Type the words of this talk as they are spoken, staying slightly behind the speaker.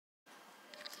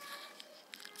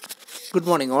Good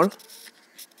morning all.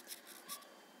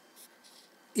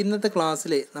 ഇന്നത്തെ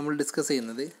ക്ലാസ്സിൽ നമ്മൾ ഡിസ്കസ്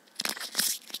ചെയ്യുന്നത്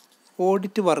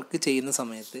ഓഡിറ്റ് വർക്ക് ചെയ്യുന്ന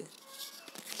സമയത്ത്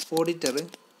ഓഡിറ്റർ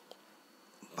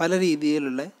പല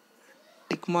രീതിയിലുള്ള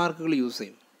ടിക്ക് മാർക്കുകൾ യൂസ്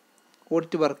ചെയ്യും.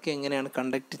 ഓഡിറ്റ് വർക്ക് എങ്ങനെയാണ്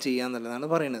കണ്ടക്ട് ചെയ്യുക എന്നുള്ളതാണ്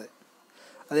പറയുന്നത്.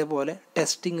 അതേപോലെ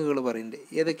ടെസ്റ്റിങ്ങുകൾ പറയുന്നുണ്ട്.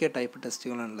 ഏതൊക്കെയാണ് ടൈപ്പ്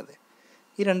ടെസ്റ്റുകളാണുള്ളത്.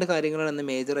 ഈ രണ്ട് കാര്യങ്ങളാണ് ഇന്ന്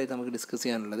മേജറായിട്ട് നമുക്ക് ഡിസ്കസ്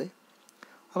ചെയ്യാനുള്ളത്.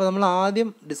 അപ്പോൾ നമ്മൾ ആദ്യം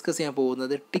ഡിസ്കസ് ചെയ്യാൻ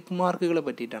പോകുന്നത് ടിക്ക് മാർക്കുകളെ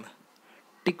പറ്റിയിട്ടാണ്.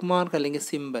 ടിക്ക് മാർക്ക് അല്ലെങ്കിൽ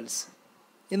സിംബൽസ്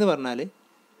എന്ന് പറഞ്ഞാൽ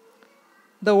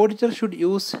the auditor should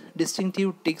use distinctive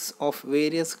ticks of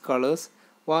various colors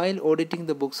while auditing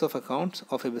the books of accounts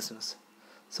of a business.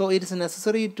 So it is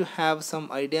necessary to have some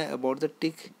idea about the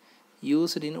tick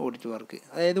used in audit work.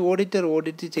 അതായത് auditor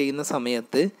audit ചെയ്യുന്ന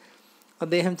സമയത്ത്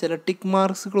അദ്ദേഹം ചില tick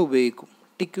മാർക്സുകൾ ഉപയോഗിക്കും,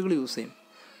 ടിക്കുകൾ use ചെയ്യും.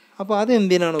 അപ്പോൾ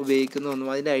അതെന്തിനാണ്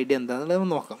ഉപയോഗിക്കുന്നതെന്നും അതിൻ്റെ ഐഡിയ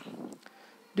എന്താണെന്നുള്ളത് നോക്കാം.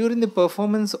 During the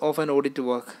performance of an audit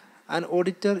work, an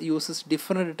auditor uses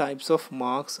different types of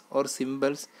marks or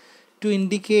symbols to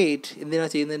indicate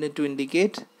to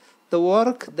indicate the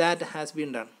work that has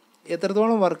been done.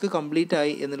 എത്രത്തോളം വർക്ക് കംപ്ലീറ്റ്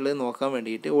ആയി എന്നുള്ളത് നോക്കാൻ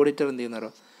വേണ്ടിയിട്ട് ഓഡിറ്റർ എന്ത് ചെയ്യുന്നതോ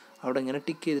അവിടെ ഇങ്ങനെ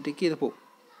ടിക്ക് ചെയ്ത് പോകും.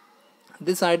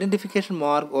 This identification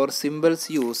mark or symbols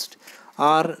used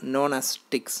are known as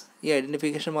ടിക്സ്. ഈ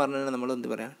ഐഡൻറ്റിഫിക്കേഷൻ മാർക്കിനാണ് നമ്മൾ എന്ത്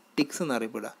പറയുക, ടിക്സ്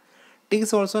എന്നറിയപ്പെടുക.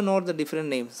 ടിക്സ് also not the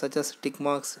different names such as tick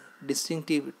marks,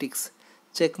 distinctive ടിക്സ്,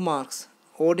 check marks,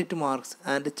 audit marks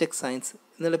and check signs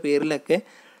എന്നുള്ള പേരിലൊക്കെ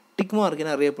ടിക്ക്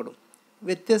മാർക്കിന് അറിയപ്പെടും.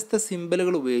 വ്യത്യസ്ത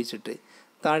സിമ്പലുകൾ ഉപയോഗിച്ചിട്ട്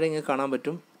താഴെ ഇങ്ങനെ കാണാൻ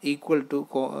പറ്റും. ഈക്വൽ ടു,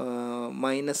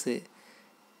 മൈനസ്,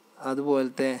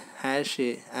 അതുപോലത്തെ ഹാഷ്,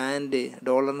 ആൻഡ്,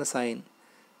 ഡോളറിന് സൈൻ,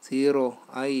 0,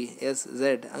 I, S,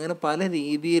 Z അങ്ങനെ പല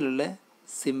രീതിയിലുള്ള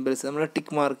സിമ്പിൾസ്, നമ്മളെ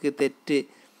ടിക്ക് മാർക്ക്, തെറ്റ്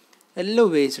എല്ലാം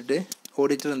ഉപയോഗിച്ചിട്ട്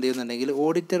ഓഡിറ്റർ എന്ത് ചെയ്യുന്നുണ്ടെങ്കിൽ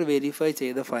ഓഡിറ്റർ വെരിഫൈ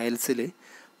ചെയ്ത ഫയൽസിൽ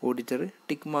ഓഡിറ്റർ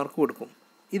ടിക്ക് മാർക്ക് കൊടുക്കും.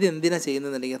 ഇതെന്തിനാണ്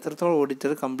ചെയ്യുന്നതെന്നുണ്ടെങ്കിൽ എത്രത്തോളം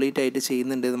ഓഡിറ്റർ കംപ്ലീറ്റ് ആയിട്ട്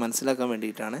ചെയ്യുന്നുണ്ട് എന്ന് മനസ്സിലാക്കാൻ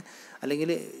വേണ്ടിയിട്ടാണ്, അല്ലെങ്കിൽ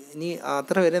ഇനി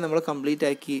അത്ര വരെ നമ്മൾ കംപ്ലീറ്റ്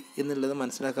ആക്കി എന്നുള്ളത്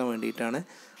മനസ്സിലാക്കാൻ വേണ്ടിയിട്ടാണ്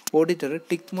ഓഡിറ്റർ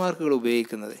ടിക്ക് മാർക്കുകൾ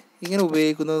ഉപയോഗിക്കുന്നത്. ഇങ്ങനെ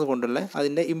ഉപയോഗിക്കുന്നത് കൊണ്ടുള്ള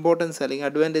അതിൻ്റെ ഇമ്പോർട്ടൻസ് അല്ലെങ്കിൽ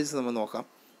അഡ്വാൻറ്റേജസ് നമ്മൾ നോക്കാം.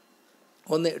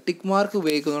 ഒന്ന്, ടിക്ക് മാർക്ക്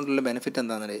ഉപയോഗിക്കുന്നതുകൊണ്ടുള്ള ബെനിഫിറ്റ്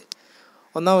എന്താണെന്നുള്ളത്.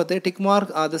 ഒന്നാമത്തെ, tick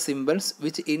mark are the symbols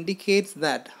which indicates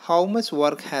that how much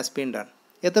work has been done.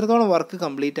 എത്രത്തോളം വർക്ക്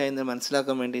കംപ്ലീറ്റ് ആയെന്ന്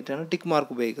മനസ്സിലാക്കാൻ വേണ്ടിയിട്ടാണ് ടിക്ക്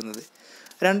മാർക്ക് ഉപയോഗിക്കുന്നത്.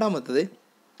 രണ്ടാമത്തത്,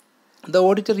 the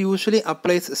auditor usually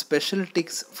applies special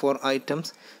ticks for items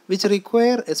which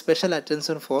require a special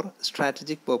attention for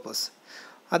strategic purpose.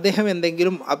 അദ്ദേഹം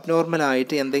എന്തെങ്കിലും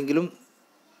അബ്നോർമലായിട്ട് എന്തെങ്കിലും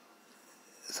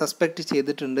suspect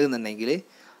ചെയ്തിട്ടുണ്ട് എന്നുണ്ടെങ്കിൽ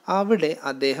അവിടെ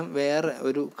അദ്ദേഹം വേറെ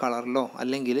ഒരു കളറിലോ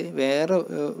അല്ലെങ്കിൽ വേറെ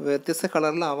വ്യത്യസ്ത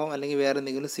കളറിലാവാം, അല്ലെങ്കിൽ വേറെ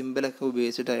എന്തെങ്കിലും സിമ്പിളൊക്കെ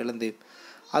ഉപയോഗിച്ചിട്ട് അയാൾ എന്ത് ചെയ്യും,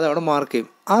 അതവിടെ മാർക്ക് ചെയ്യും.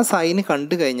 ആ സൈന്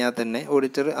കണ്ടു കഴിഞ്ഞാൽ തന്നെ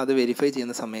ഓഡിറ്റർ അത് വെരിഫൈ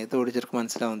ചെയ്യുന്ന സമയത്ത് ഓഡിറ്റർക്ക്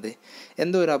മനസ്സിലാവുന്നത്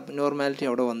എന്തോ ഒരു അബ്നോർമാലിറ്റി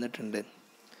അവിടെ വന്നിട്ടുണ്ട്.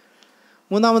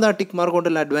 മൂന്നാമത്, ആ ടിക്ക് മാർക്ക്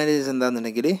കൊണ്ടുള്ള advantages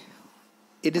എന്താണെന്നുണ്ടെങ്കിൽ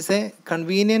it is A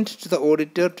convenient to the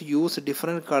auditor to use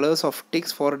different colours of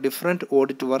ടിക്സ് four different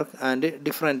audit work and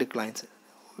different clients.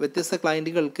 വ്യത്യസ്ത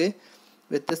ക്ലയൻറ്റുകൾക്ക്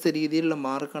വ്യത്യസ്ത രീതിയിലുള്ള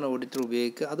മാർക്കാണ് ഓഡിറ്റർ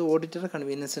ഉപയോഗിക്കുക. അത് ഓഡിറ്ററുടെ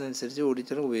കൺവീനിയൻസിനനുസരിച്ച്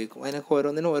ഓഡിറ്റർ ഉപയോഗിക്കും. അതിനൊക്കെ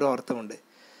ഓരോന്നിനും ഓരോ അർത്ഥമുണ്ട്.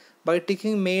 By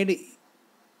ticking made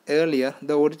earlier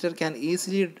the auditor can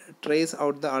easily trace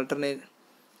out the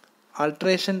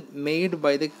alteration made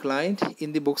by the client in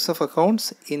the books of accounts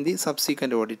in the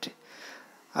subsequent audit.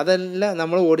 അതല്ല,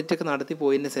 നമ്മൾ ഓഡിറ്റൊക്കെ നടത്തി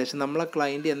പോയതിന് ശേഷം നമ്മളെ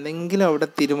ക്ലയൻറ്റ് എന്തെങ്കിലും അവിടെ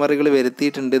തിരുമറികൾ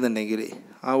വരുത്തിയിട്ടുണ്ടെന്നുണ്ടെങ്കിൽ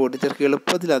ആ ഓഡിറ്റർക്ക്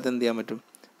എളുപ്പത്തിൽ അതെന്ത് ചെയ്യാൻ പറ്റും,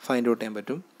 ഫൈൻഡ് ഔട്ട് ചെയ്യാൻ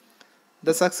പറ്റും.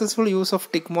 The successful use of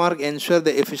tick mark ensure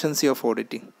the efficiency of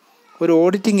auditing. ഒരു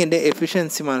ഓഡിറ്റിങ്ങിൻ്റെ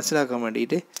എഫിഷ്യൻസി മനസ്സിലാക്കാൻ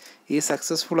വേണ്ടിയിട്ട് ഈ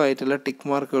സക്സസ്ഫുൾ ആയിട്ടുള്ള ടിക്ക്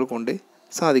മാർക്കുകൾ കൊണ്ട്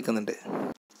സാധിക്കുന്നുണ്ട്.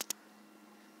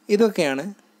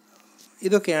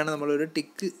 ഇതൊക്കെയാണ് നമ്മളൊരു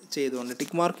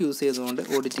ടിക്ക് മാർക്ക് യൂസ് ചെയ്തുകൊണ്ട്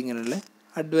ഓഡിറ്റിങ്ങിനുള്ള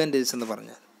അഡ്വാൻറ്റേജസ് എന്ന്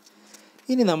പറഞ്ഞാൽ.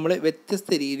 ഇനി നമ്മൾ വ്യത്യസ്ത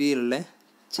രീതിയിലുള്ള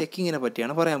ചെക്കിങ്ങിനെ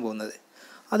പറ്റിയാണ് പറയാൻ പോകുന്നത്.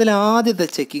 അതിലാദ്യത്തെ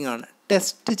ചെക്കിംഗ് ആണ്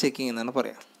ടെസ്റ്റ് ചെക്കിംഗ് എന്നാണ്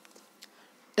പറയാം.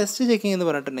 ടെസ്റ്റ് ചെക്കിംഗ് എന്ന്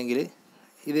പറഞ്ഞിട്ടുണ്ടെങ്കിൽ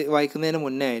ഇത് വായിക്കുന്നതിന്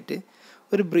മുന്നേ ആയിട്ട്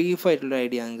ഒരു ബ്രീഫായിട്ടുള്ള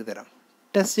ഐഡിയ നിങ്ങൾക്ക് തരാം.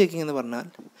 ടെസ്റ്റ് ചെക്കിംഗ് എന്ന് പറഞ്ഞാൽ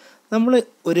നമ്മൾ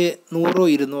ഒരു 100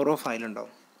 200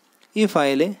 ഫയലുണ്ടാവും. ഈ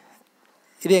ഫയൽ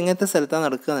ഇത് എങ്ങനത്തെ സ്ഥലത്താണ്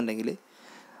നടക്കുകയെന്നുണ്ടെങ്കിൽ,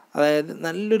 അതായത്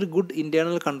നല്ലൊരു ഗുഡ്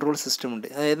ഇൻറ്റേർണൽ കൺട്രോൾ സിസ്റ്റം ഉണ്ട്.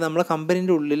 അതായത് നമ്മളെ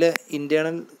കമ്പനീൻ്റെ ഉള്ളിലെ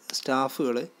ഇൻറ്റേർണൽ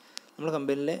സ്റ്റാഫുകൾ നമ്മളെ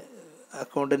കമ്പനിയിലെ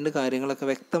അക്കൗണ്ടൻ്റ് കാര്യങ്ങളൊക്കെ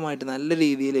വ്യക്തമായിട്ട് നല്ല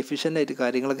രീതിയിൽ എഫിഷ്യൻ്റായിട്ട്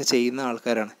കാര്യങ്ങളൊക്കെ ചെയ്യുന്ന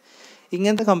ആൾക്കാരാണ്.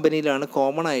 ഇങ്ങനത്തെ കമ്പനിയിലാണ്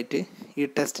കോമൺ ആയിട്ട് ഈ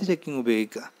ടെസ്റ്റ് ചെക്കിങ്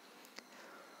ഉപയോഗിക്കുക.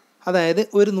 അതായത്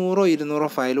ഒരു 100 200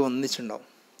 ഫയൽ ഒന്നിച്ചുണ്ടാവും,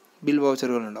 ബിൽ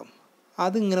വൗച്ചറുകളുണ്ടാവും.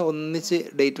 അതിങ്ങനെ ഒന്നിച്ച്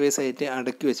ഡേറ്റ് വൈസ് ആയിട്ട്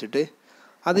അടക്കി വെച്ചിട്ട്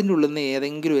അതിൻ്റെ ഉള്ളിൽ നിന്ന്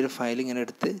ഏതെങ്കിലും ഒരു ഫയൽ ഇങ്ങനെ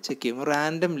എടുത്ത് ചെക്ക് ചെയ്യും.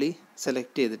 റാൻഡംലി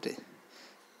സെലക്ട് ചെയ്തിട്ട്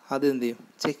അത് എന്ത് ചെയ്യും,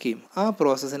 ചെക്ക് ചെയ്യും. ആ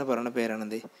പ്രോസസ്സിന് പറയുന്ന പേരാണ്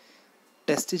എന്ത്,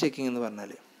 ടെസ്റ്റ് ചെക്കിങ് എന്ന്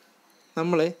പറഞ്ഞാൽ.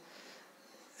 നമ്മൾ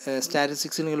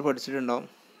സ്റ്റാറ്റിസ്റ്റിക്സിൽ നിങ്ങൾ പഠിച്ചിട്ടുണ്ടാവും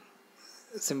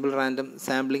സിമ്പിൾ റാൻഡം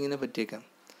സാമ്പിളിങ്ങിനെ പറ്റിയൊക്കെ.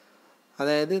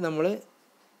 അതായത് നമ്മൾ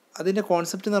അതിൻ്റെ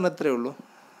കോൺസെപ്റ്റ് എന്ന് പറഞ്ഞാൽ ഇത്രയേ ഉള്ളൂ.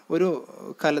 ഒരു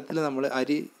കലത്തിൽ നമ്മൾ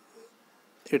അരി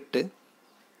ഇട്ട്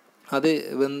അത്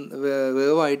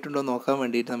വേവായിട്ടുണ്ടോ നോക്കാൻ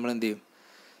വേണ്ടിയിട്ട് നമ്മൾ എന്ത് ചെയ്യും,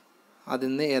 അതിൽ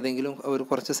നിന്ന് ഏതെങ്കിലും ഒരു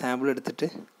കുറച്ച് സാമ്പിൾ എടുത്തിട്ട്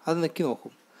അത് നെക്കി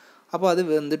നോക്കും. അപ്പോൾ അത്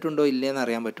വെന്തിട്ടുണ്ടോ ഇല്ലയെന്ന്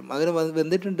അറിയാൻ പറ്റും. അങ്ങനെ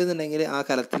വെന്തിട്ടുണ്ടെന്നുണ്ടെങ്കിൽ ആ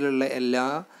കലത്തിലുള്ള എല്ലാ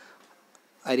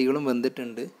അരികളും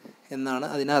വെന്തിട്ടുണ്ട് എന്നാണ്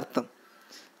അതിനർത്ഥം.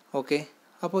 ഓക്കെ,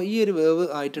 അപ്പോൾ ഈ ഒരു വേവ്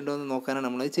ആയിട്ടുണ്ടോ എന്ന് നോക്കാനാണ്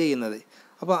നമ്മൾ ചെയ്യുന്നത്.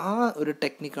 അപ്പോൾ ആ ഒരു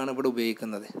ടെക്നിക്കാണ് ഇവിടെ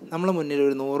ഉപയോഗിക്കുന്നത്. നമ്മളെ മുന്നിൽ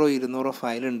ഒരു 100-200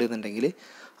 ഫയൽ ഉണ്ടെന്നുണ്ടെങ്കിൽ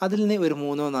അതിൽ നിന്ന് ഒരു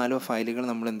 3-4 ഫയലുകൾ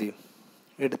നമ്മൾ എന്ത് ചെയ്യും,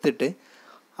 എടുത്തിട്ട്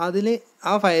അതിൽ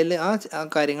ആ ഫയലിൽ ആ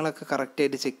കാര്യങ്ങളൊക്കെ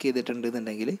കറക്റ്റായിട്ട് ചെക്ക്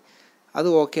ചെയ്തിട്ടുണ്ടെന്നുണ്ടെങ്കിൽ അത്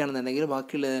ഓക്കെ ആണെന്നുണ്ടെങ്കിൽ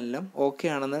ബാക്കിയുള്ളതെല്ലാം ഓക്കെ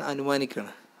ആണെന്ന്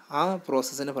അനുമാനിക്കുകയാണ്. ആ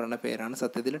പ്രോസസ്സിന് പറയുന്ന പേരാണ്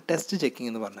സത്യത്തിൽ ടെസ്റ്റ് ചെക്കിംഗ്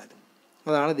എന്ന് പറഞ്ഞാൽ.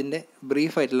 അതാണ് ഇതിൻ്റെ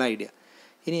ബ്രീഫായിട്ടുള്ള ഐഡിയ.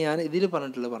 ഇനി ഞാൻ ഇതിൽ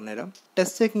പറഞ്ഞുതരാം.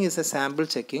 Test checking is A sample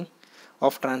checking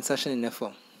of transaction in a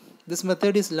firm. This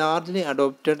method is largely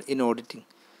adopted in auditing.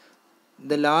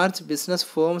 The large business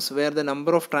firms where the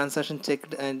number of transactions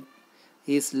checked and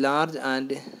is large and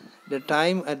the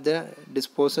time at the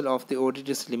disposal of the audit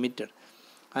is limited,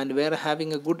 and where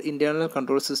having a good internal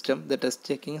control system, the test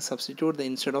checking substitute the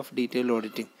instead of detailed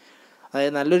auditing.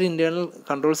 അതായത് നല്ലൊരു internal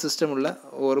control system ഉള്ള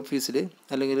ഓഫീസിൽ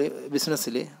അല്ലെങ്കിൽ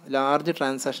ബിസിനസ്സിൽ large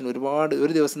transaction ഒരുപാട്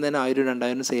ഒരു ദിവസം തന്നെ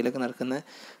 1000-2000 സെയിലൊക്കെ നടക്കുന്ന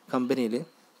കമ്പനിയിൽ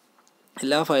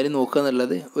എല്ലാ ഫയലും നോക്കുക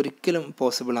എന്നുള്ളത് ഒരിക്കലും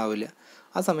പോസിബിൾ ആവില്ല.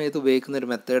 ആ സമയത്ത് ഉപയോഗിക്കുന്ന ഒരു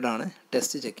മെത്തേഡാണ്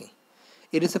test checking.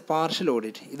 It is A partial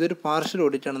audit. ഇതൊരു partial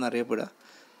ഓഡിറ്റാണെന്ന് അറിയപ്പെടുക.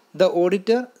 The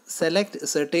auditor select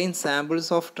certain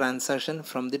samples of transaction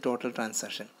from the total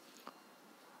transaction.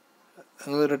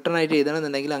 Return ആയിട്ട്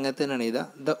എഴുതണമെന്നുണ്ടെങ്കിൽ അങ്ങനെ തന്നെയാണ് എഴുതുക.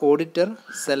 ദ ഓഡിറ്റർ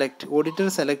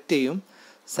സെലക്ട് ചെയ്യും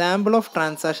sample of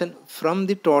transaction from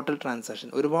the total transaction.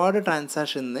 ഒരുപാട്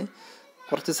ട്രാൻസാക്ഷനിൽ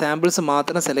കുറച്ച് സാമ്പിൾസ്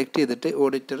മാത്രം select ചെയ്തിട്ട്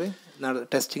ഓഡിറ്റർ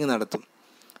ടെസ്റ്റിംഗ് നടത്തും.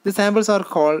 The samples R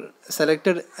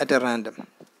selected at A random.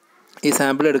 ഈ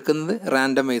സാമ്പിൾ എടുക്കുന്നത്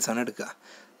റാൻഡം വൈസ് ആണ് എടുക്കുക.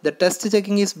 The test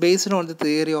checking is based on the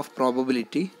theory of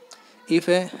probability. If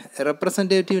a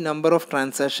representative number of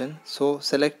transactions so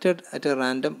selected at a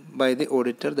random by the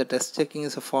auditor, the test checking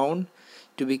is found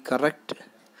to be correct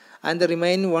and the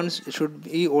remaining ones should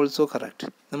be also correct.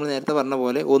 നമ്മൾ നേരത്തെ പറഞ്ഞ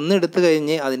പോലെ ഒന്ന് എടുത്തു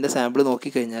കഴിഞ്ഞ് അതിൻ്റെ sample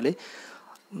നോക്കിക്കഴിഞ്ഞാൽ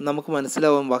നമുക്ക്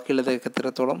മനസ്സിലാവും ബാക്കിയുള്ളതൊക്കെ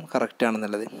എത്രത്തോളം കറക്റ്റ്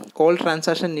ആണെന്നുള്ളത്. All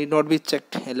transaction need not be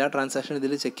checked. എല്ലാ ട്രാൻസാക്ഷനും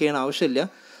ഇതിൽ ചെക്ക് ചെയ്യണ ആവശ്യമില്ല.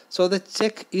 So the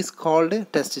cheque is called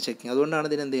test checking. അതുകൊണ്ടാണ്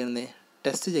ഇതിന് എന്ത് ചെയ്യുന്നത്,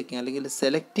 ടെസ്റ്റ് ചെക്കിങ് അല്ലെങ്കിൽ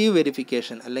സെലക്റ്റീവ്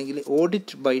വെരിഫിക്കേഷൻ അല്ലെങ്കിൽ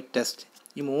ഓഡിറ്റ് ബൈ ടെസ്റ്റ്,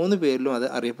 ഈ 3 പേരിലും അത്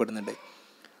അറിയപ്പെടുന്നുണ്ട്.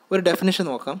 ഒരു ഡെഫിനിഷൻ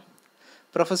നോക്കാം.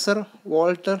 Professor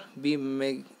Walter B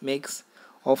makes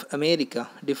of America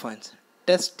defines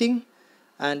testing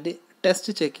and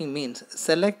test checking means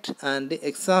select and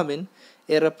examine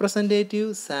A representative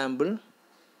sample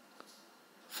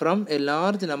from A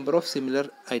large number of similar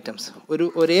items.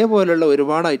 ഒരേപോലുള്ള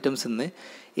ഒരുപാട് ഐറ്റംസിൽ നിന്ന്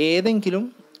ഏതെങ്കിലും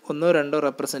 1-2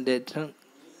 റെപ്രസെൻറ്റേറ്റീവ്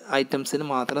ഐറ്റംസിന്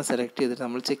മാത്രം സെലക്ട് ചെയ്തിട്ട്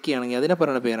നമ്മൾ ചെക്ക് ചെയ്യുകയാണെങ്കിൽ അതിനെ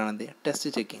പറയുന്ന പേരാണ് എന്ത്, ടെസ്റ്റ്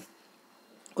ചെക്കിങ്.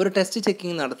 ഒരു ടെസ്റ്റ്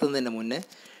ചെക്കിങ് നടത്തുന്നതിന് മുന്നേ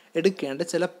എടുക്കേണ്ട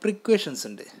ചില പ്രിക്വേഷൻസ്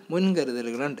ഉണ്ട്,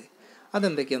 മുൻകരുതലുകളുണ്ട്.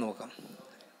 അതെന്തൊക്കെയാണെന്ന് നോക്കാം.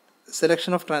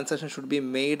 Selection of transaction should be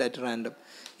made at random.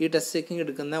 ഈ ടെസ്റ്റ് ചെക്കിങ്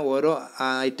എടുക്കുന്ന ഓരോ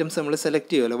ഐറ്റംസ് നമ്മൾ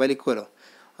സെലക്ട് ചെയ്യുമല്ലോ, വലിക്കുമല്ലോ.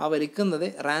 ആ വലിക്കുന്നത്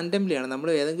റാൻഡംലിയാണ്.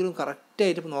 നമ്മൾ ഏതെങ്കിലും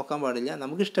കറക്റ്റായിട്ട് നോക്കാൻ പാടില്ല.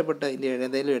 നമുക്ക് ഇഷ്ടപ്പെട്ട അതിൻ്റെ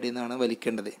ഏതെങ്കിലും ഇടയിൽ നിന്നാണ്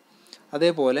വലിക്കേണ്ടത്.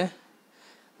 അതേപോലെ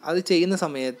അത് ചെയ്യുന്ന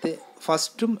സമയത്ത്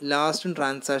ഫസ്റ്റും ലാസ്റ്റും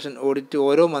ട്രാൻസാക്ഷൻ ഓഡിറ്റ്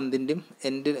ഓരോ മന്തിൻ്റെയും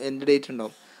എൻഡ് ഡേറ്റ്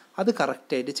ഉണ്ടാവും. അത്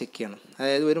കറക്റ്റായിട്ട് ചെക്ക് ചെയ്യണം.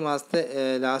 അതായത് ഒരു മാസത്തെ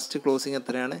ലാസ്റ്റ് ക്ലോസിങ്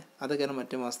എത്രയാണ്, അതൊക്കെയാണ്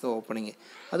മറ്റേ മാസത്തെ ഓപ്പണിങ്,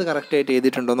 അത് കറക്റ്റായിട്ട്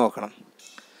എഴുതിയിട്ടുണ്ടോ നോക്കണം.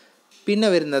 പിന്നെ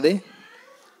വരുന്നത്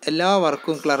എല്ലാ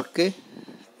വർക്കും ക്ലർക്ക്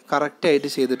കറക്റ്റായിട്ട്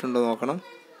ചെയ്തിട്ടുണ്ടോ നോക്കണം.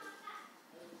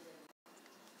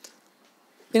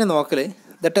 പിന്നെ നോക്കൽ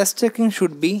the test checking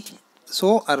should be so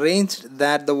arranged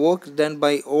that the work done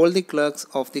by all the clerks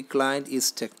of the client is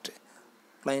checked.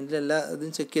 ക്ലയൻറ്റിൽ എല്ലാ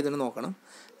ഇതും ചെക്ക് ചെയ്തിട്ട് നോക്കണം.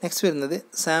 നെക്സ്റ്റ് വരുന്നത്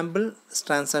sample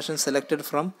transaction selected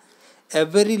from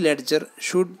every ledger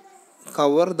should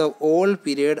cover the all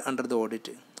period under the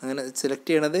audit. അങ്ങനെ select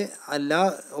ചെയ്യണത്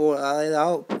അതായത് ആ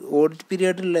audit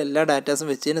പീരിയഡിലുള്ള എല്ലാ ഡാറ്റാസും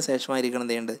വെച്ചതിന് ശേഷമായിരിക്കണം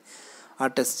എന്ത് ചെയ്യേണ്ടത്,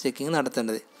 ആ ടെസ്റ്റ് ചെക്കിങ്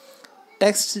നടത്തേണ്ടത്.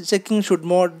 Test checking should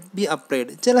not be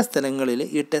applied. ചില സ്ഥലങ്ങളിൽ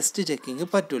ഈ ടെസ്റ്റ് ചെക്കിങ്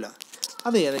പറ്റില്ല.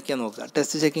 അത് ഏതൊക്കെയാണെന്ന് നോക്കുക.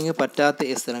 ടെസ്റ്റ് ചെക്കിങ് പറ്റാത്ത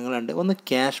സ്ഥലങ്ങളുണ്ട്. ഒന്ന്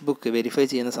ക്യാഷ് ബുക്ക് വെരിഫൈ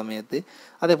ചെയ്യുന്ന സമയത്ത്,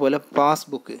 അതേപോലെ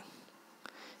പാസ്ബുക്ക്.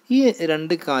 ഈ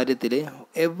 2 കാര്യത്തിൽ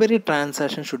every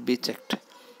transaction should be checked.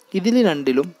 ഇതിൽ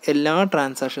രണ്ടിലും എല്ലാ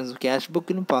ട്രാൻസാക്ഷൻസും ക്യാഷ്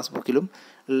ബുക്കിലും പാസ്ബുക്കിലും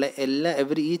ഉള്ള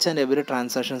ഈച്ച് ആൻഡ് എവറി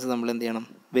ട്രാൻസാക്ഷൻസ് നമ്മൾ എന്ത് ചെയ്യണം,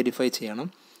 വെരിഫൈ ചെയ്യണം.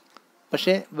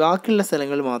 പക്ഷേ ബാക്കിയുള്ള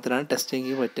സ്ഥലങ്ങളിൽ മാത്രമാണ് ടെസ്റ്റ്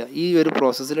ചെക്കിങ് പറ്റുക. ഈ ഒരു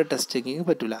പ്രോസസ്സിൽ ടെസ്റ്റ് ചെക്കിങ്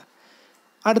പറ്റില്ല.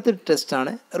 അടുത്തൊരു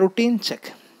ടെസ്റ്റാണ് റുട്ടീൻ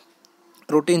ചെക്ക്.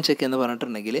 റുട്ടീൻ ചെക്ക് എന്ന്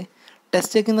പറഞ്ഞിട്ടുണ്ടെങ്കിൽ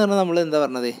ടെസ്റ്റ് ചെക്ക് എന്ന് പറഞ്ഞാൽ നമ്മൾ എന്താ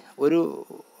പറഞ്ഞത്, ഒരു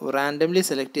റാൻഡംലി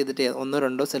സെലക്ട് ചെയ്തിട്ട്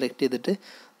 1-2 സെലക്ട് ചെയ്തിട്ട്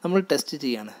നമ്മൾ ടെസ്റ്റ്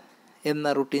ചെയ്യാണ്.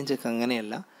 എന്നാൽ റുട്ടീൻ ചെക്ക്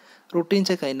അങ്ങനെയല്ല. റുട്ടീൻ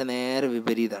ചെക്ക് അതിൻ്റെ നേരെ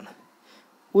വിപരീതമാണ്.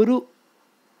 ഒരു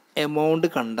എമൗണ്ട്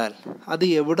കണ്ടാൽ അത്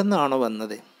എവിടെ നിന്നാണോ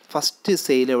വന്നത്, ഫസ്റ്റ്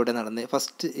സെയിൽ എവിടെ നടന്നത്,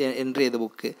 ഫസ്റ്റ് എൻട്രി ചെയ്ത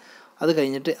ബുക്ക്, അത്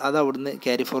കഴിഞ്ഞിട്ട് അത് അവിടുന്ന്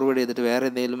ക്യാരി ഫോർവേഡ് ചെയ്തിട്ട് വേറെ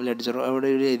ഏതെങ്കിലും ലെഡ്ജറോ അവിടെ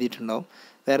എഴുതിയിട്ടുണ്ടാവും,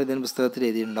 വേറെ ഏതെങ്കിലും പുസ്തകത്തിൽ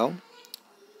എഴുതിയിട്ടുണ്ടാവും.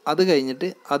 അത് കഴിഞ്ഞിട്ട്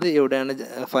അത് എവിടെയാണ്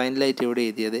ഫൈനലായിട്ട് എവിടെ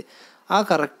എഴുതിയത്, ആ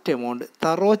കറക്റ്റ് എമൗണ്ട്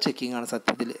തറോ ചെക്കിംഗ് ആണ്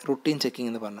സത്യത്തിൽ റുട്ടീൻ ചെക്കിംഗ്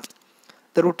എന്ന് പറഞ്ഞാൽ.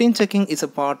 The routine checking is A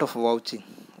part of vouching.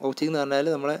 Vouching എന്ന് പറഞ്ഞാൽ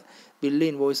നമ്മളെ ബില്ല്,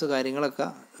 ഇൻവോയ്സ് കാര്യങ്ങളൊക്കെ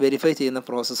വെരിഫൈ ചെയ്യുന്ന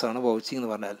പ്രോസസ്സാണ് വൗച്ചിങ് എന്ന്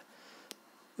പറഞ്ഞാൽ.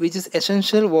 Which is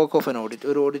essential work of an audit.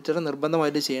 ഒരു ഓഡിറ്റർ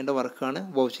നിർബന്ധമായിട്ട് ചെയ്യേണ്ട വർക്കാണ്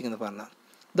വൗച്ചിങ് എന്ന് പറഞ്ഞാൽ.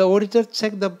 The auditor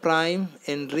check the prime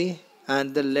entry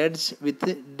and the ledge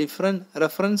with different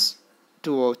reference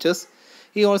to vouchers.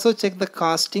 He also check the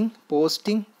casting,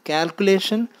 posting,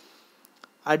 calculation,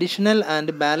 additional and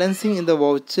balancing in the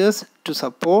vouchers to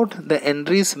support the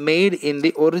entries made in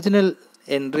the original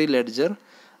entry ledger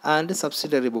and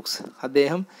subsidiary books.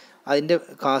 അദ്ദേഹം അതിൻ്റെ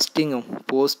കാസ്റ്റിങ്ങും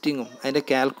പോസ്റ്റിങ്ങും അതിൻ്റെ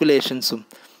കാൽക്കുലേഷൻസും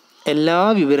എല്ലാ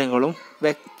വിവരങ്ങളും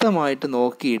വ്യക്തമായിട്ട്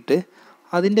നോക്കിയിട്ട്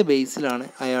അതിൻ്റെ ബേസിലാണ്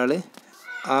അയാൾ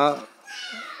ആ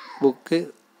ബുക്ക്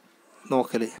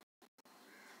നോക്കൽ.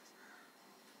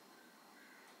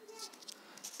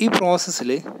 ഈ പ്രോസസ്സിൽ,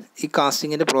 ഈ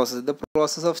കാസ്റ്റിങ്ങിൻ്റെ process, the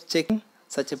process of checking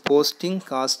such A posting,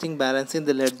 casting, balancing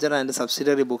the ledger and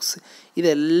subsidiary books,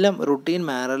 ഇതെല്ലാം റുട്ടീൻ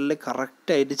മാനറിൽ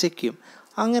കറക്റ്റായിട്ട് ചെക്ക് ചെയ്യും.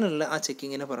 അങ്ങനെയുള്ള ആ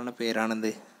ചെക്കിങ്ങിനെ പറയുന്ന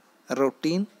പേരാണെന്ത്?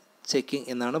 റുട്ടീൻ ചെക്കിംഗ്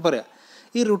എന്നാണ് പറയുക.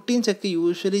 ഈ റുട്ടീൻ ചെക്ക്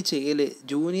യൂഷ്വലി ചെയ്യൽ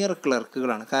ജൂനിയർ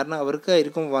ക്ലർക്കുകളാണ്. കാരണം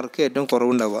അവർക്കായിരിക്കും വർക്ക് ഏറ്റവും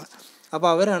കുറവുണ്ടാവുക. അപ്പോൾ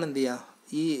അവരാണ് എന്ത് ചെയ്യുക,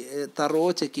 ഈ തറോ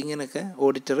ചെക്കിങ്ങിനൊക്കെ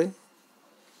ഓഡിറ്റർ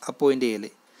അപ്പോയിൻ്റ് ചെയ്യൽ.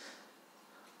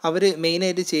 അവർ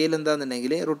മെയിനായിട്ട് ചെയ്യൽ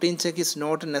എന്താണെന്നുണ്ടെങ്കിൽ, routine cheque is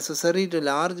not necessary to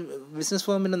large business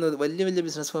ഫേമിനൊന്നും, വലിയ വലിയ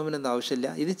ബിസിനസ് ഫേമിനൊന്നും ആവശ്യമില്ല.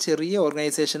 ഇത് ചെറിയ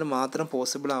ഓർഗനൈസേഷന് മാത്രം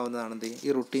പോസിബിൾ ആവുന്നതാണെന്ത് ഈ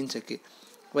റുട്ടീൻ ചെക്ക്.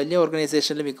 വലിയ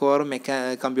ഓർഗനൈസേഷനിൽ മിക്കവാറും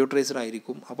കമ്പ്യൂട്ടറൈസ്ഡ്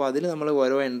ആയിരിക്കും. അപ്പോൾ അതിൽ നമ്മൾ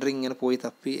ഓരോ എൻട്രി ഇങ്ങനെ പോയി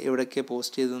തപ്പി എവിടെയൊക്കെ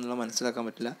പോസ്റ്റ് ചെയ്തു എന്നുള്ള മനസ്സിലാക്കാൻ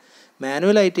പറ്റില്ല.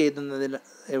 മാനുവലായിട്ട് എഴുതുന്നതിൽ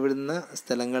എവിടുന്ന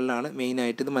സ്ഥലങ്ങളിലാണ്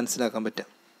മെയിനായിട്ട് ഇത് മനസ്സിലാക്കാൻ പറ്റുക.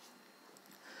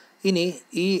 ഇനി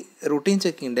ഈ റുട്ടീൻ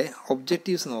ചെക്കിൻ്റെ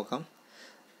ഒബ്ജക്റ്റീവ്സ് നോക്കാം.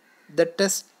 The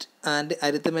test and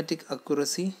arithmetic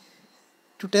accuracy,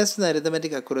 to test the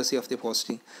arithmetic accuracy of the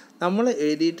posting. നമ്മൾ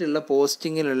എഴുതിയിട്ടുള്ള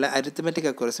പോസ്റ്റിങ്ങിലുള്ള അരിത്തമെറ്റിക്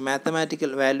അക്യുറസി,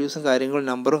 മാത്തമാറ്റിക്കൽ വാല്യൂസും കാര്യങ്ങളും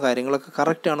നമ്പറും കാര്യങ്ങളൊക്കെ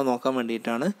കറക്റ്റാണോ നോക്കാൻ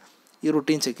വേണ്ടിയിട്ടാണ് ഈ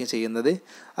റുട്ടീൻ ചെക്ക് ചെയ്യുന്നത്.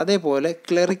 അതേപോലെ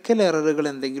ക്ലറിക്കൽ എററുകൾ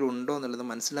എന്തെങ്കിലും ഉണ്ടോ എന്നുള്ളത്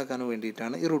മനസ്സിലാക്കാൻ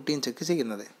വേണ്ടിയിട്ടാണ് ഈ റുട്ടീൻ ചെക്ക്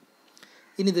ചെയ്യുന്നത്.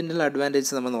 ഇനി ഇതിൻ്റെ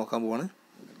അഡ്വാൻറ്റേജസ് നമ്മൾ നോക്കാൻ പോവാണ്.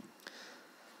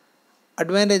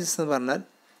 അഡ്വാൻറ്റേജസ് എന്ന് പറഞ്ഞാൽ,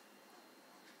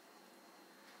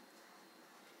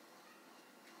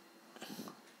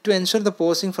 to ensure the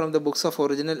posting from the books of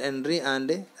original entry and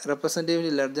representative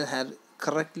ledger had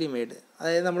correctly made.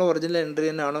 അതായത് നമ്മൾ ഒറിജിനൽ എൻട്രി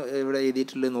തന്നെയാണോ ഇവിടെ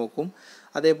എഴുതിയിട്ടുള്ളത് നോക്കും.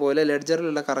 അതേപോലെ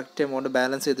ലെഡ്ജറിലുള്ള കറക്റ്റ് എമൗണ്ട്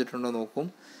ബാലൻസ് ചെയ്തിട്ടുണ്ടോ നോക്കും.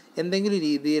 എന്തെങ്കിലും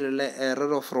രീതിയിലുള്ള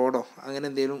എററോ ഫ്രോഡോ അങ്ങനെ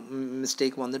എന്തെങ്കിലും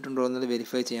മിസ്റ്റേക്ക് വന്നിട്ടുണ്ടോ എന്നത്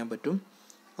വെരിഫൈ ചെയ്യാൻ പറ്റും.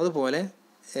 അതുപോലെ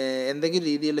എന്തെങ്കിലും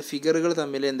രീതിയിലുള്ള ഫിഗറുകൾ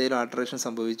തമ്മിൽ എന്തെങ്കിലും ആൾട്ടറേഷൻ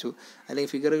സംഭവിച്ചു,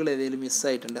 അല്ലെങ്കിൽ ഫിഗറുകൾ ഏതെങ്കിലും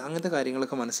മിസ്സായിട്ടുണ്ട്, അങ്ങനത്തെ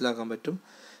കാര്യങ്ങളൊക്കെ മനസ്സിലാക്കാൻ പറ്റും.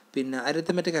 പിന്നെ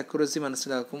അരിത്തമെറ്റിക് അക്യുറസി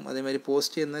മനസ്സിലാക്കും. അതേമാതിരി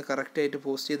പോസ്റ്റ് ചെയ്യുന്നത് കറക്റ്റായിട്ട്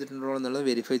പോസ്റ്റ് ചെയ്തിട്ടുണ്ടോ എന്നുള്ളത്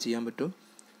വെരിഫൈ ചെയ്യാൻ പറ്റും.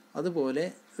 അതുപോലെ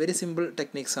വെരി സിമ്പിൾ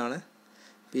ടെക്നിക്സാണ്.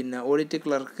 പിന്നെ ഓഡിറ്റ്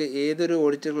ക്ലർക്ക്, ഏതൊരു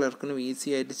ഓഡിറ്റ് ക്ലർക്കിനും ഈസി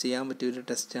ആയിട്ട് ചെയ്യാൻ പറ്റിയൊരു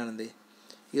ടെസ്റ്റാണെന്ത്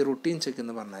ഈ റുട്ടീൻ ചെക്ക്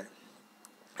എന്ന് പറഞ്ഞാൽ.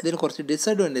 ഇതിന് കുറച്ച്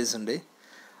ഡിസഡ്വാൻറ്റേജസ് ഉണ്ട്.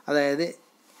 അതായത്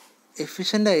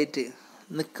എഫിഷ്യൻ്റായിട്ട്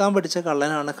നിൽക്കാൻ പഠിച്ച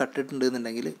കള്ളനാണ് കട്ടിട്ടുണ്ട്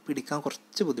എന്നുണ്ടെങ്കിൽ പിടിക്കാൻ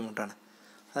കുറച്ച് ബുദ്ധിമുട്ടാണ്.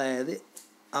 അതായത്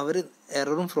അവർ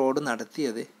എററും ഫ്രോഡും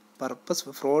നടത്തിയത്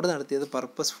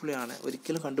പർപ്പസ്ഫുള്ളി ആണ്,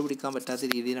 ഒരിക്കലും കണ്ടുപിടിക്കാൻ പറ്റാത്ത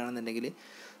രീതിയിലാണെന്നുണ്ടെങ്കിൽ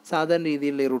സാധാരണ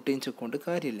രീതിയിലുള്ള റുട്ടീൻ ചെക്ക് കൊണ്ട്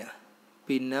കാര്യമില്ല.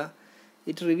 പിന്നെ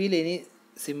it reveal any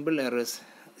simple errors,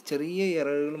 ചെറിയ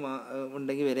എററുകൾ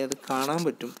ഉണ്ടെങ്കിൽ വരെ അത് കാണാൻ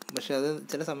പറ്റും. പക്ഷേ അത്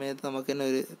ചില സമയത്ത് നമുക്ക് തന്നെ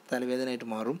ഒരു തലവേദനയായിട്ട്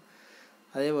മാറും.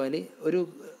 അതേപോലെ ഒരു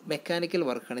മെക്കാനിക്കൽ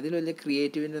വർക്കാണ്. ഇതിൽ വലിയ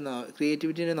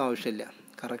ക്രിയേറ്റിവിറ്റിൻ്റെ ഒന്നും ആവശ്യമില്ല.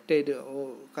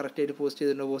 കറക്റ്റായിട്ട് പോസ്റ്റ്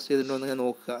ചെയ്തിട്ടുണ്ടോ എന്ന്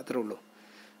നോക്കുക, അത്രേ ഉള്ളൂ.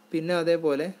 പിന്നെ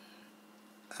അതേപോലെ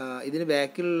ഇതിന്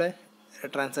ബാക്കിലുള്ള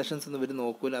ട്രാൻസാക്ഷൻസ് ഒന്നും ഇവർ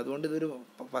നോക്കില്ല. അതുകൊണ്ട് ഇതൊരു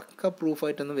പക്ക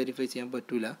പ്രൂഫായിട്ടൊന്നും വെരിഫൈ ചെയ്യാൻ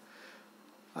പറ്റില്ല.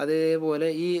 അതേപോലെ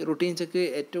ഈ റുട്ടീൻ ചെക്ക്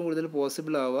ഏറ്റവും കൂടുതൽ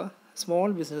പോസിബിൾ ആവുക സ്മോൾ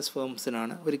ബിസിനസ്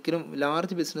ഫേംസിനാണ്. ഒരിക്കലും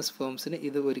ലാർജ് ബിസിനസ് ഫേംസിന്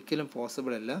ഇത് ഒരിക്കലും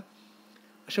പോസിബിൾ അല്ല.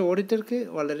 പക്ഷേ ഓഡിറ്റർക്ക്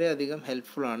വളരെയധികം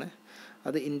ഹെൽപ്ഫുള്ളാണ്.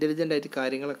 അത് ഇൻ്റലിജൻ്റായിട്ട്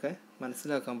കാര്യങ്ങളൊക്കെ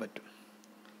മനസ്സിലാക്കാൻ പറ്റും.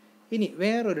 ഇനി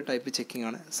വേറൊരു ടൈപ്പ് ചെക്കിംഗ്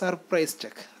ആണ് സർപ്രൈസ്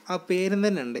ചെക്ക്. ആ പേരും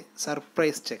തന്നെ ഉണ്ട്,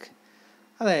 സർപ്രൈസ് ചെക്ക്.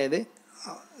 അതായത്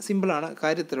സിമ്പിളാണ്,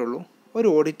 കാര്യത്തിലേ ഉള്ളൂ. ഒരു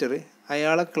ഓഡിറ്റർ,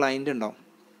 അയാളെ ക്ലയൻ്റ് ഉണ്ടാവും,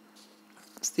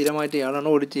 സ്ഥിരമായിട്ട് ഇയാളാണ്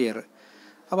ഓഡിറ്റ് ചെയ്യാറ്.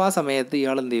 അപ്പോൾ ആ സമയത്ത്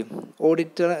ഇയാൾ എന്ത് ചെയ്യും,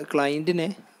 ഓഡിറ്റർ ക്ലയൻറ്റിനെ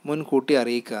മുൻകൂട്ടി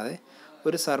അറിയിക്കാതെ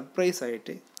ഒരു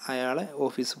സർപ്രൈസായിട്ട് അയാളെ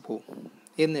ഓഫീസിൽ പോകും.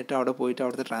 എന്നിട്ട് അവിടെ പോയിട്ട്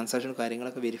അവിടുത്തെ ട്രാൻസാക്ഷൻ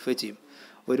കാര്യങ്ങളൊക്കെ വെരിഫൈ ചെയ്യും.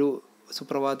 ഒരു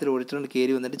സുപ്രഭാതത്തിൽ ഓഡിറ്ററിന്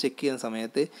കയറി വന്നിട്ട് ചെക്ക് ചെയ്യുന്ന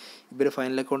സമയത്ത് ഇവർ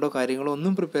ഫൈനൽ അക്കൗണ്ടോ കാര്യങ്ങളോ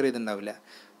ഒന്നും പ്രിപ്പയർ ചെയ്തിട്ടുണ്ടാവില്ല.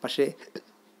 പക്ഷേ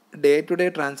ഡേ ടു ഡേ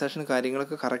ട്രാൻസാക്ഷൻ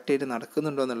കാര്യങ്ങളൊക്കെ കറക്റ്റായിട്ട്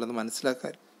നടക്കുന്നുണ്ടോ എന്നുള്ളത്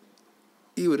മനസ്സിലാക്കാൻ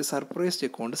ഈ ഒരു സർപ്രൈസ്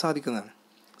ചെക്ക് കൊണ്ട് സാധിക്കുന്നതാണ്.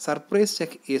 Surprise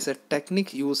cheque is A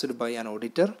technique used by an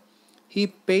auditor. He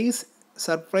pays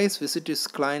surprise visit to his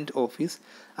client office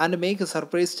and make a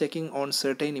surprise checking on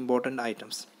certain important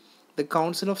items. The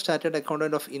Council of Chartered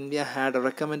Accountants of India had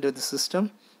recommended the system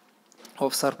of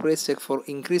surprise check for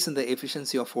increasing the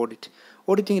efficiency of audit.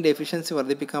 ഓഡിറ്റിങ്ങിൻ്റെ efficiency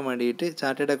വർദ്ധിപ്പിക്കാൻ വേണ്ടിയിട്ട്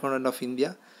chartered accountant of India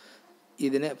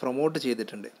ഇതിനെ promote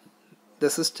ചെയ്തിട്ടുണ്ട്.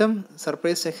 The system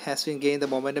surprise check has been gain the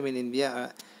momentum in India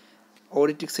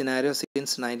ഓഡിറ്റിക് scenario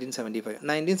since 1975.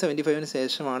 1975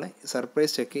 ശേഷമാണ്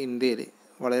surprise check ഇന്ത്യയിൽ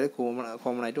വളരെ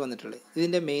common ആയിട്ട് വന്നിട്ടുള്ളത്.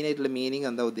 ഇതിൻ്റെ മെയിനായിട്ടുള്ള മീനിങ്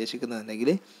എന്താ ഉദ്ദേശിക്കുന്നതെന്നുണ്ടെങ്കിൽ,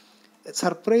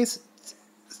 surprise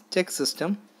check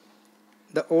system,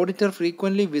 the auditor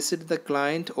frequently visits the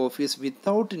client office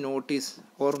without notice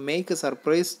or make a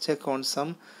surprise check on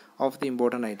some of the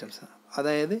important items.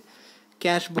 അതായത്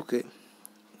cash book,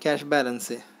 cash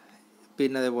balance,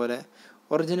 പിന്നെ അതേപോലെ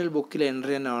ഒറിജിനൽ ബുക്കിൽ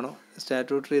എൻട്രി തന്നെയാണോ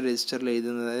സ്റ്റാറ്റ്യൂട്ടറി രജിസ്റ്ററിൽ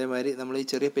എഴുതുന്നത്, അതേമാതിരി നമ്മൾ ഈ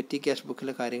ചെറിയ പെറ്റി ക്യാഷ്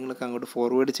ബുക്കിലെ കാര്യങ്ങളൊക്കെ അങ്ങോട്ട്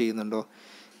ഫോർവേഡ് ചെയ്യുന്നുണ്ടോ,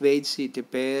 വേജ് ഷീറ്റ്,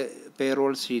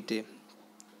 പേറോൾ ഷീറ്റ്,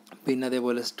 പിന്നെ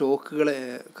അതേപോലെ സ്റ്റോക്കുകൾ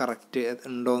കറക്റ്റ്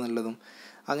ഉണ്ടോ എന്നുള്ളതും,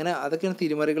 അങ്ങനെ അതൊക്കെയാണ്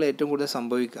തിരിമറികൾ ഏറ്റവും കൂടുതൽ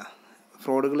സംഭവിക്കുക,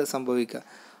 ഫ്രോഡുകൾ സംഭവിക്കുക.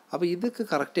 അപ്പോൾ ഇതൊക്കെ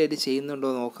കറക്റ്റായിട്ട് ചെയ്യുന്നുണ്ടോ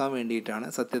നോക്കാൻ വേണ്ടിയിട്ടാണ്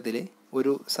സത്യത്തിൽ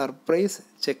ഒരു സർപ്രൈസ്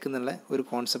ചെക്ക് എന്നുള്ള ഒരു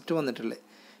കോൺസെപ്റ്റ് വന്നിട്ടുള്ളത്.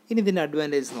 ഇനി ഇതിൻ്റെ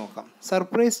അഡ്വാൻറ്റേജ് നോക്കാം.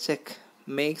 Surprise check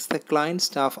makes the client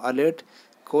staff alert,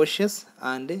 cautious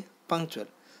and punctual.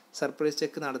 Surprise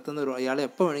check നടത്തുന്ന അയാൾ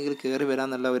എപ്പോൾ വേണമെങ്കിലും കയറി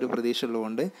വരാമെന്നുള്ള ഒരു പ്രതീക്ഷ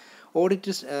ഉള്ളതുകൊണ്ട്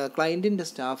ക്ലയൻറ്റിൻ്റെ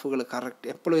സ്റ്റാഫുകൾ കറക്റ്റ്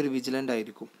എപ്പോഴും ഒരു വിജിലൻ്റ്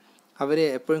ആയിരിക്കും. അവരെ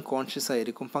എപ്പോഴും കോൺഷ്യസ്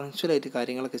ആയിരിക്കും, പങ്ക്ച്വലായിട്ട്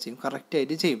കാര്യങ്ങളൊക്കെ ചെയ്യും,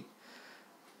 കറക്റ്റായിട്ട് ചെയ്യും.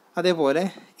 അതേപോലെ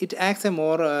it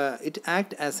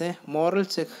act as A moral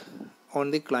check on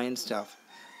the client staff.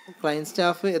 Client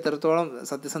staff എത്രത്തോളം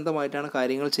സത്യസന്ധമായിട്ടാണ്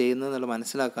കാര്യങ്ങൾ ചെയ്യുന്നത് എന്നുള്ളത്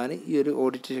മനസ്സിലാക്കാൻ ഈ ഒരു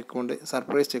ഓഡിറ്റ് ചെക്ക് കൊണ്ട്,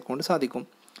 സർപ്രൈസ് ചെക്ക് കൊണ്ട് സാധിക്കും.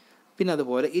 പിന്നെ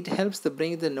അതുപോലെ it helps the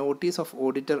bring the notice of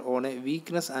auditor on A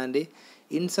weakness and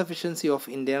insufficiency of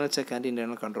internal check and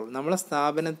internal control. നമ്മളെ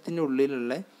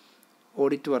സ്ഥാപനത്തിനുള്ളിലുള്ള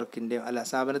ഓഡിറ്റ് വർക്കിൻ്റെയോ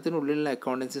സ്ഥാപനത്തിനുള്ളിലുള്ള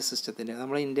അക്കൗണ്ടൻസി സിസ്റ്റത്തിൻ്റെയോ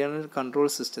നമ്മളെ ഇൻറ്റേർണൽ കൺട്രോൾ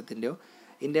സിസ്റ്റത്തിൻ്റെയോ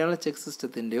ഇൻറ്റേർണൽ ചെക്ക്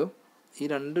സിസ്റ്റത്തിൻ്റെയോ ഈ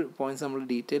രണ്ട് പോയിൻറ്റ്സ് നമ്മൾ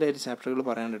ഡീറ്റെയിൽ ആയിട്ട് ചാപ്റ്ററുകൾ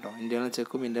പറയാൻ കേട്ടോ. ഇൻറ്റേർണൽ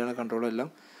ചെക്കും ഇൻറ്റേർണൽ കൺട്രോളും എല്ലാം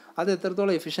അത്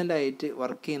എത്രത്തോളം എഫിഷ്യൻ്റ് ആയിട്ട്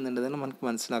വർക്ക് ചെയ്യുന്നുണ്ടെന്ന് നമുക്ക്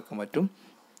മനസ്സിലാക്കാൻ പറ്റും.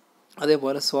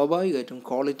 അതേപോലെ സ്വാഭാവികമായിട്ടും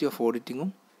ക്വാളിറ്റി ഓഫ് ഓഡിറ്റിങ്ങും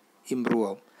ഇമ്പ്രൂവ്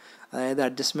ആവും. അതായത്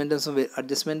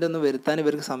അഡ്ജസ്റ്റ്മെൻ്റ് ഒന്നും വരുത്താൻ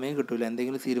ഇവർക്ക് സമയം കിട്ടില്ല,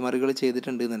 എന്തെങ്കിലും തിരിമറികൾ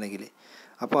ചെയ്തിട്ടുണ്ടെന്നുണ്ടെങ്കിൽ.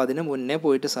 അപ്പോൾ അതിന് മുന്നേ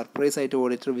പോയിട്ട് സർപ്രൈസ് ആയിട്ട്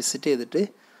ഓഡിറ്റർ വിസിറ്റ് ചെയ്തിട്ട്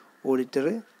ഓഡിറ്റർ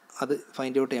അത്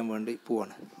ഫൈൻഡ് ഔട്ട് ചെയ്യാൻ വേണ്ടി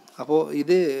പോവാണ്. അപ്പോൾ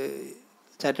ഇത്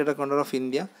chartered accountant of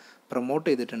India promote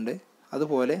ചെയ്തിട്ടുണ്ട്.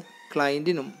 അതുപോലെ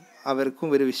ക്ലയൻറ്റിനും അവർക്കും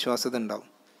ഒരു വിശ്വാസ്യത ഉണ്ടാവും.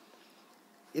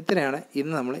 ഇത്രയാണ്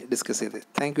ഇന്ന് നമ്മൾ ഡിസ്കസ് ചെയ്തത്.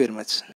 Thank you very much.